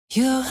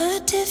You're a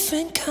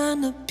different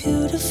kind of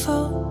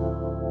beautiful.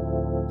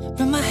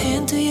 Run my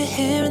hand through your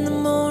hair in the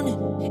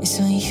morning, it's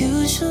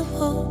unusual.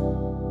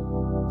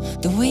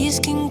 The way your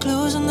skin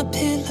glows on the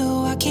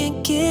pillow, I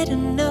can't get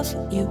enough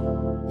of you.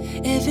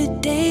 Every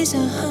day's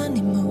a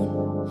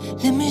honeymoon,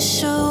 let me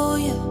show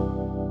you.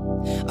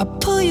 I'll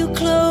pull you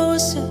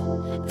closer,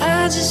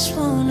 I just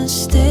wanna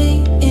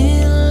stay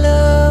in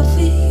love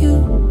with you.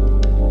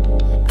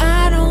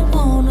 I don't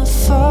wanna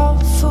fall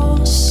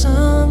for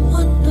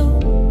someone new,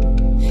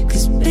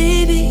 'cause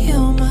baby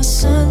you're my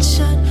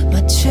sunshine,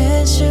 my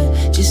treasure,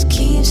 just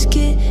keeps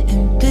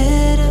getting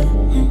better.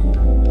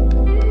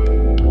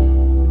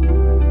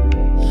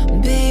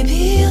 Baby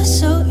you're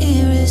so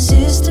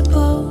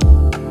irresistible,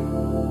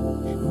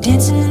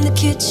 dancing in the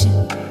kitchen,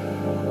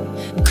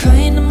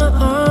 crying in my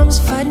arms,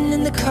 fighting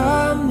in the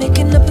car,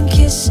 making up and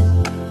kissing.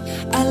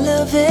 I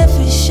love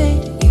every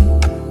shade of you,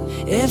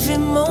 every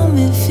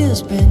moment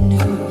feels brand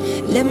new.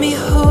 Let me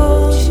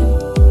hold you,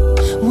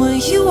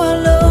 want you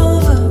all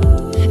over.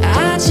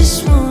 I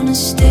just wanna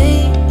stay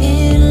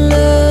in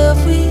love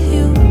with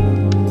you.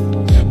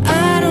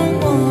 I don't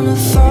wanna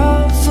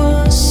fall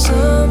for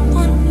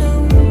someone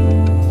new,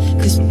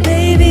 'cause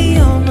baby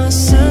you're my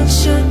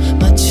sunshine,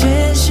 my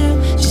treasure,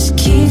 just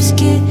keeps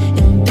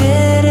getting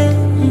better.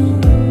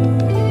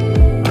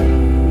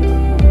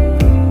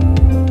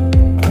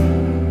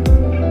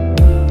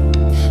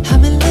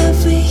 I'm in love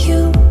with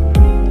you,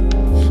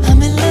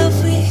 I'm in love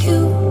with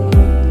you,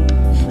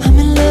 I'm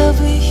in love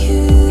with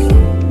you.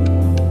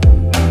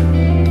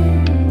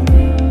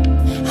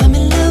 I'm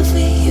in love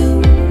with you,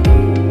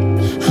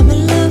 I'm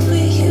in love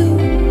with you,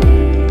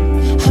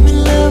 I'm in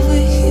love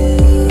with you.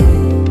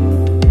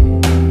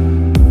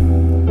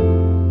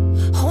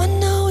 Oh, I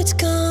know it's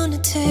gonna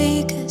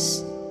take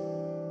us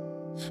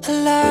a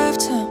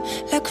lifetime,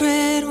 like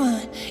red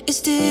wine, it's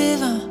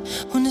divine.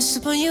 Wanna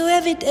sip on you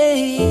every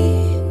day,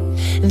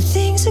 and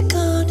things are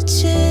gonna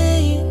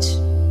change.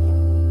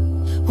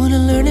 Wanna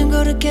learn and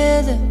grow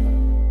together,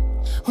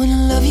 wanna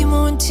love you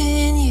more in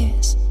 10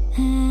 years.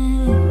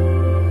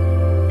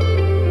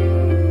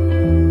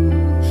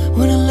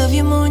 Wanna love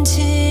you more in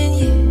 10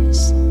 years.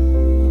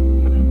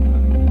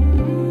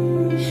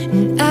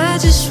 And I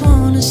just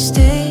wanna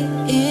stay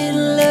in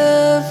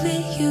love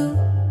with you.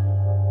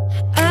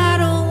 I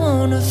don't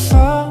wanna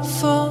fall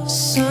for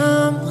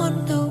someone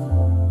new,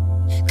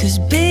 'cause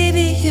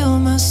baby you're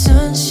my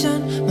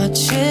sunshine, my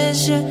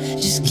treasure,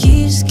 just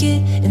keeps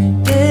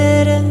getting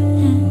better.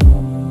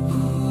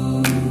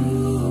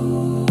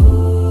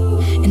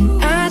 And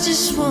I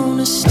just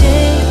wanna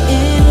stay